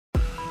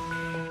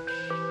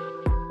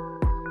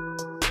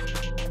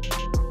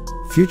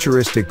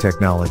Futuristic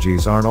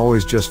technologies aren't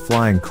always just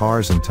flying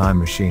cars and time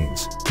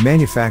machines.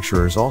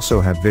 Manufacturers also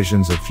have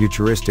visions of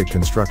futuristic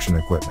construction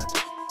equipment.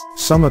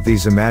 Some of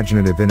these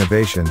imaginative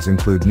innovations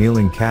include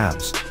kneeling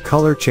cabs,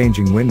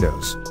 color-changing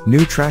windows,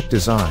 new track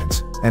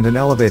designs, and an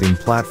elevating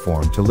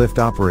platform to lift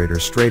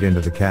operators straight into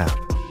the cab.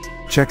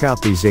 Check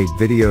out these 8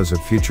 videos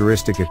of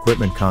futuristic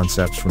equipment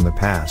concepts from the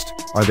past.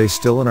 Are they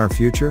still in our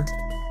future?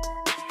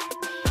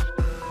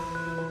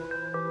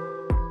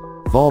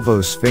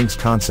 Volvo's Sphinx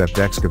Concept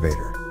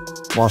Excavator.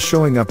 While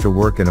showing up to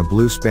work in a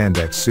blue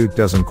spandex suit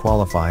doesn't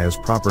qualify as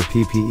proper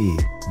PPE,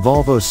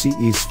 Volvo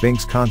CE's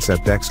Sphinx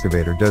Concept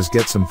Excavator does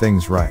get some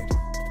things right.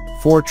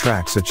 4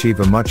 tracks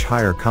achieve a much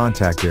higher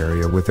contact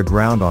area with the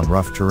ground on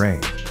rough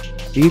terrain.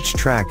 Each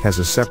track has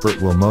a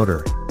separate wheel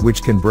motor,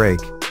 which can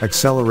brake,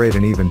 accelerate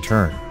and even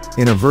turn,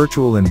 in a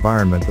virtual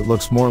environment that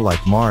looks more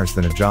like Mars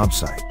than a job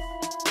site.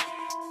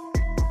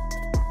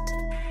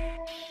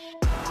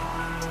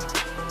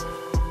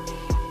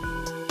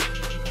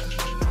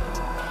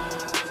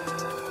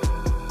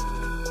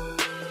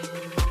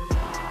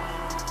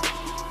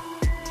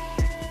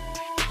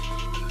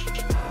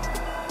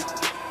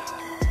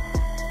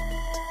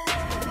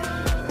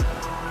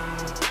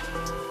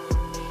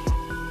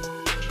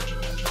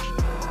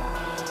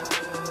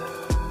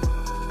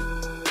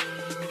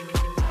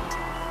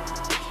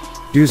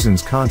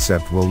 Dozen's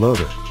Concept Wheel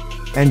Loader.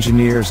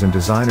 Engineers and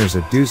designers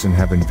at Dozen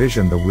have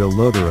envisioned the wheel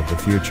loader of the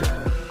future.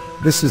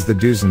 This is the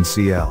Dozen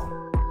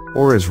CL.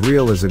 Or as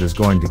real as it is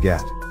going to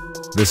get.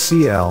 The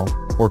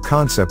CL, or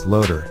concept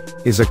loader,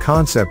 is a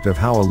concept of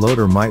how a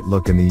loader might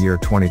look in the year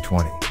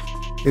 2020.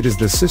 It is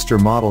the sister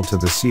model to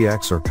the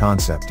CX or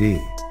Concept E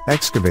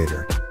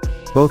excavator.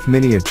 Both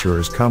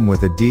miniatures come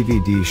with a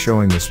DVD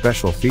showing the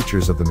special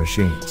features of the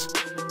machines.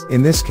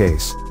 In this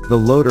case, the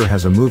loader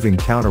has a moving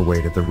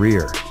counterweight at the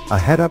rear, a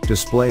head-up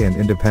display and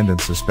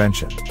independent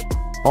suspension.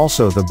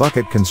 Also, the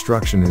bucket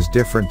construction is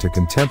different to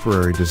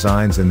contemporary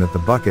designs in that the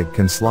bucket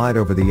can slide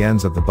over the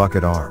ends of the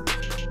bucket arm.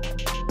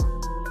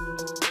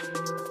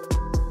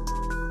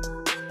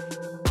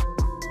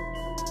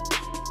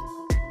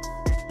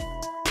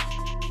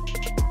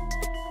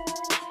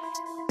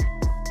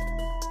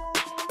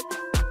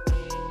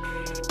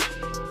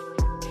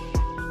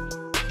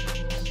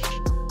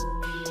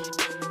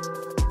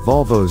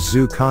 Volvo's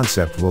Zoo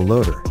Concept Wheel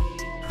Loader.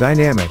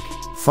 Dynamic,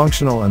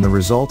 functional and the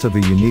result of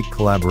a unique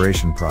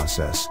collaboration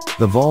process,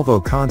 the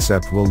Volvo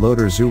Concept Wheel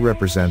Loader Zoo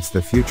represents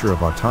the future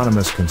of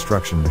autonomous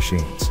construction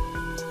machines.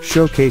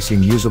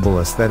 Showcasing usable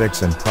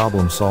aesthetics and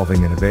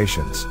problem-solving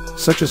innovations,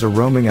 such as a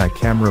roaming eye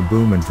camera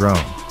boom and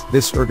drone,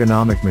 this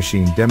ergonomic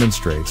machine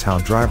demonstrates how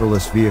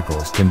driverless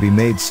vehicles can be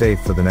made safe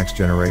for the next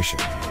generation.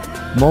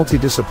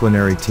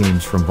 Multidisciplinary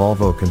teams from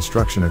Volvo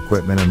Construction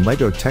Equipment and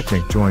LEGO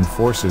Technic joined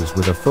forces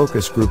with a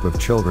focus group of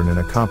children in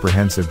a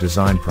comprehensive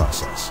design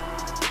process.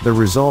 The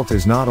result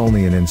is not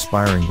only an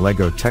inspiring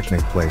LEGO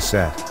Technic play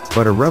set,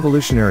 but a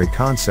revolutionary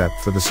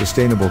concept for the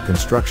sustainable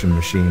construction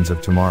machines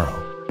of tomorrow.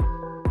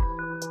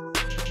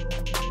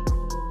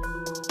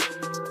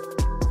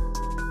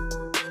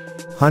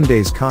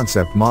 Hyundai's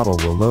Concept Model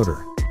Wheel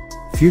Loader.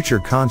 Future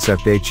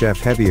Concept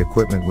HF heavy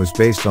equipment was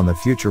based on the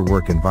future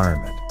work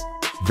environment.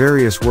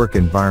 Various work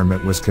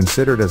environment was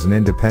considered as an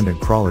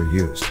independent crawler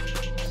used.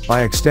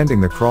 By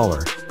extending the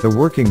crawler, the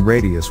working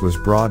radius was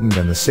broadened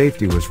and the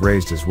safety was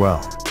raised as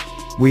well.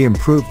 We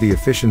improved the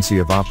efficiency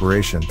of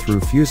operation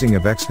through fusing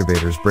of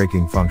excavator's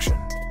braking function.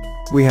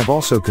 We have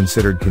also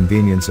considered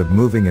convenience of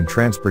moving and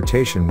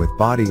transportation with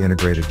body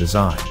integrated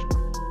design.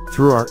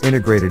 Through our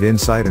integrated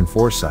insight and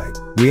foresight,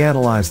 we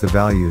analyze the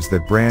values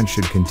that brand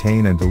should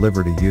contain and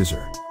deliver to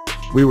user.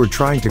 We were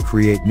trying to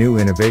create new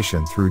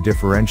innovation through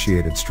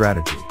differentiated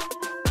strategy.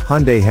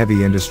 Hyundai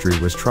Heavy Industry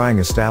was trying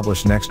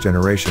establish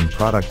next-generation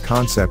product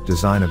concept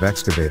design of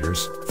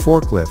excavators,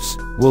 forklifts,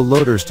 wheel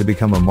loaders to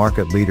become a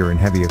market leader in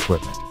heavy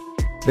equipment.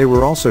 They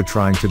were also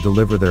trying to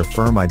deliver their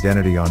firm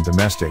identity on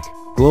domestic,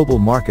 global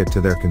market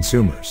to their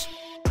consumers.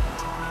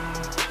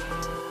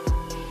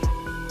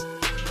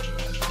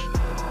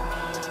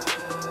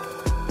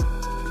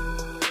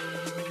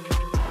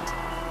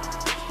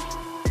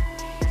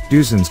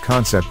 Dozen's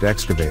Concept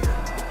Excavator.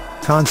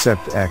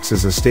 Concept X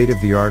is a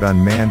state-of-the-art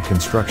unmanned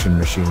construction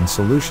machine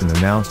solution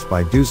announced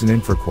by Dozen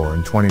Infracore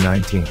in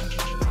 2019.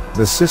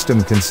 The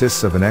system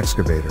consists of an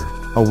excavator,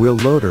 a wheel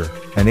loader,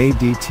 an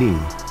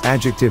ADT,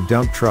 adjective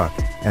dump truck,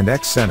 and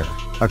X center,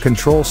 a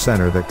control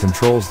center that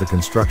controls the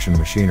construction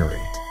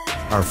machinery.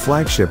 Our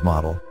flagship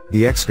model,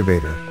 the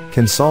Excavator,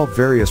 can solve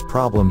various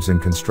problems in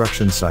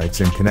construction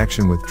sites in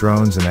connection with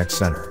drones and X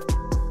center.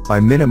 By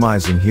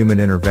minimizing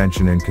human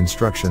intervention in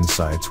construction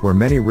sites where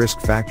many risk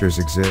factors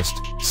exist,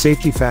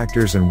 safety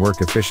factors and work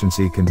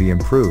efficiency can be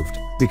improved,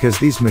 because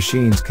these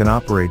machines can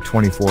operate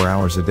 24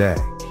 hours a day.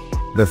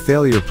 The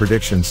failure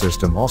prediction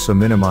system also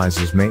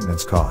minimizes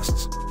maintenance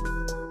costs.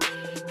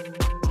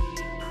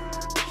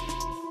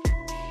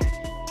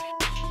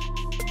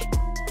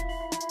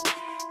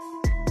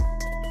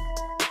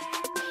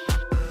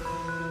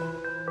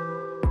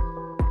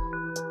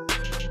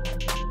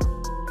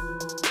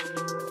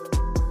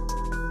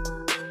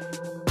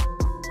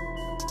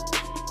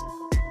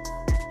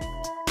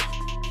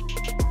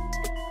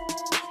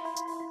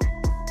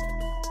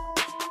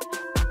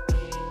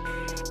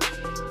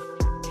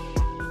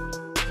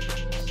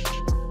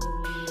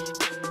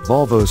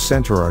 Volvo's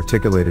Centaur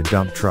articulated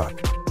dump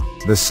truck.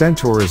 The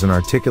Centaur is an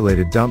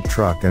articulated dump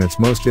truck, and its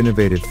most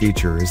innovative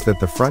feature is that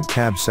the front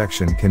cab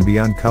section can be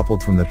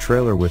uncoupled from the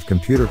trailer with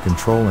computer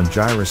control and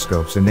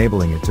gyroscopes,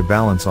 enabling it to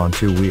balance on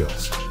two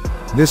wheels.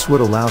 This would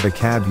allow the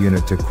cab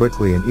unit to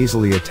quickly and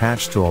easily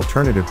attach to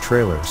alternative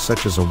trailers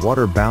such as a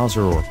water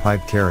bowser or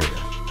pipe carrier.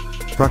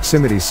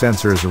 Proximity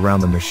sensors around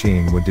the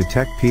machine would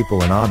detect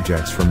people and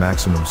objects for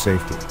maximum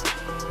safety.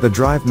 The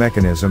drive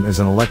mechanism is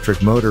an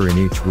electric motor in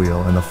each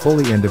wheel, and the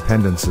fully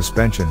independent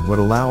suspension would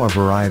allow a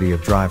variety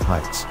of drive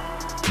heights.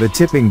 The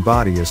tipping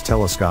body is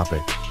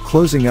telescopic,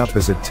 closing up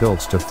as it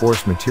tilts to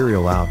force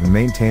material out and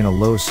maintain a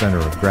low center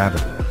of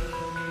gravity.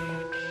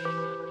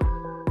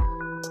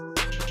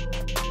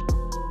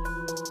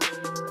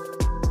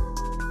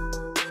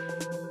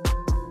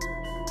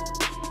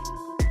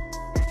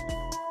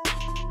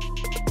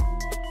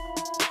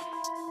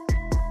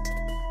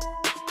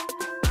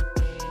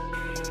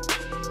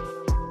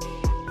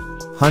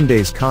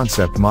 Hyundai's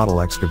concept model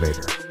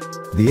Excavator.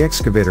 The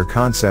Excavator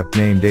concept,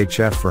 named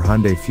HF for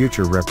Hyundai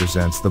Future,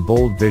 represents the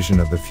bold vision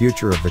of the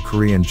future of the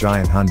Korean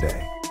giant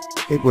Hyundai.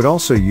 It would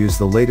also use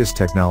the latest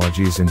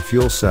technologies in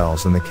fuel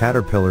cells, and the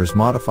caterpillars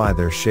modify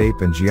their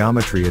shape and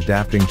geometry,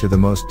 adapting to the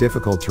most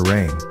difficult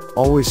terrain,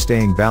 always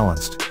staying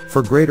balanced,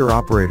 for greater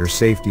operator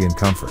safety and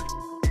comfort.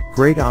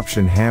 Great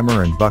option: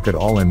 hammer and bucket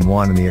all in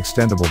one in the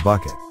extendable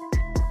bucket.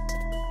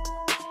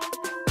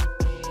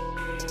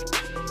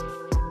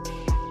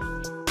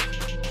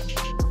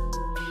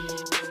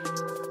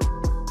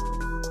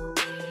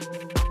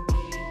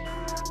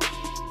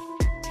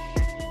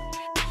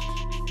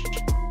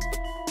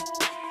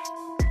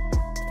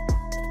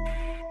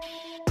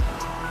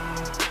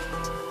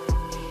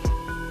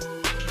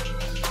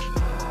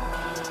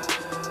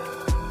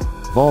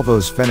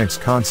 Volvo's Phoenix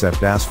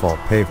concept asphalt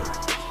paver.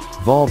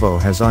 Volvo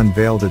has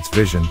unveiled its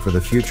vision for the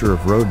future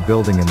of road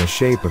building in the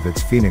shape of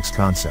its Phoenix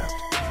concept.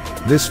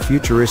 This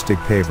futuristic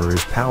paver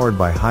is powered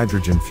by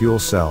hydrogen fuel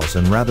cells,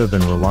 and rather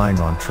than relying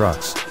on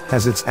trucks,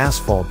 has its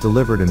asphalt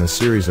delivered in a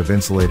series of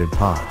insulated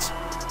pods.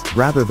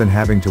 Rather than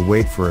having to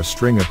wait for a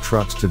string of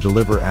trucks to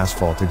deliver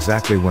asphalt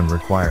exactly when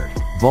required,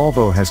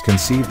 Volvo has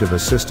conceived of a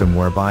system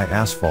whereby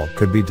asphalt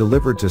could be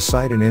delivered to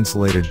site in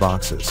insulated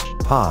boxes,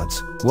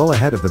 pods, well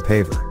ahead of the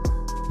paver.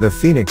 The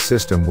Phoenix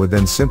system would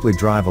then simply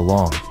drive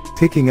along,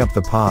 picking up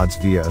the pods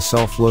via a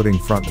self-loading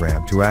front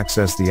ramp to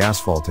access the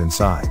asphalt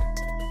inside.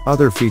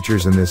 Other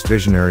features in this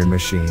visionary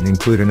machine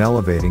include an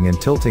elevating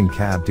and tilting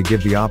cab to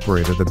give the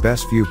operator the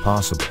best view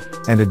possible,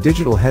 and a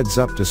digital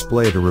heads-up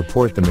display to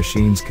report the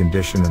machine's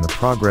condition and the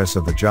progress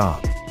of the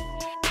job.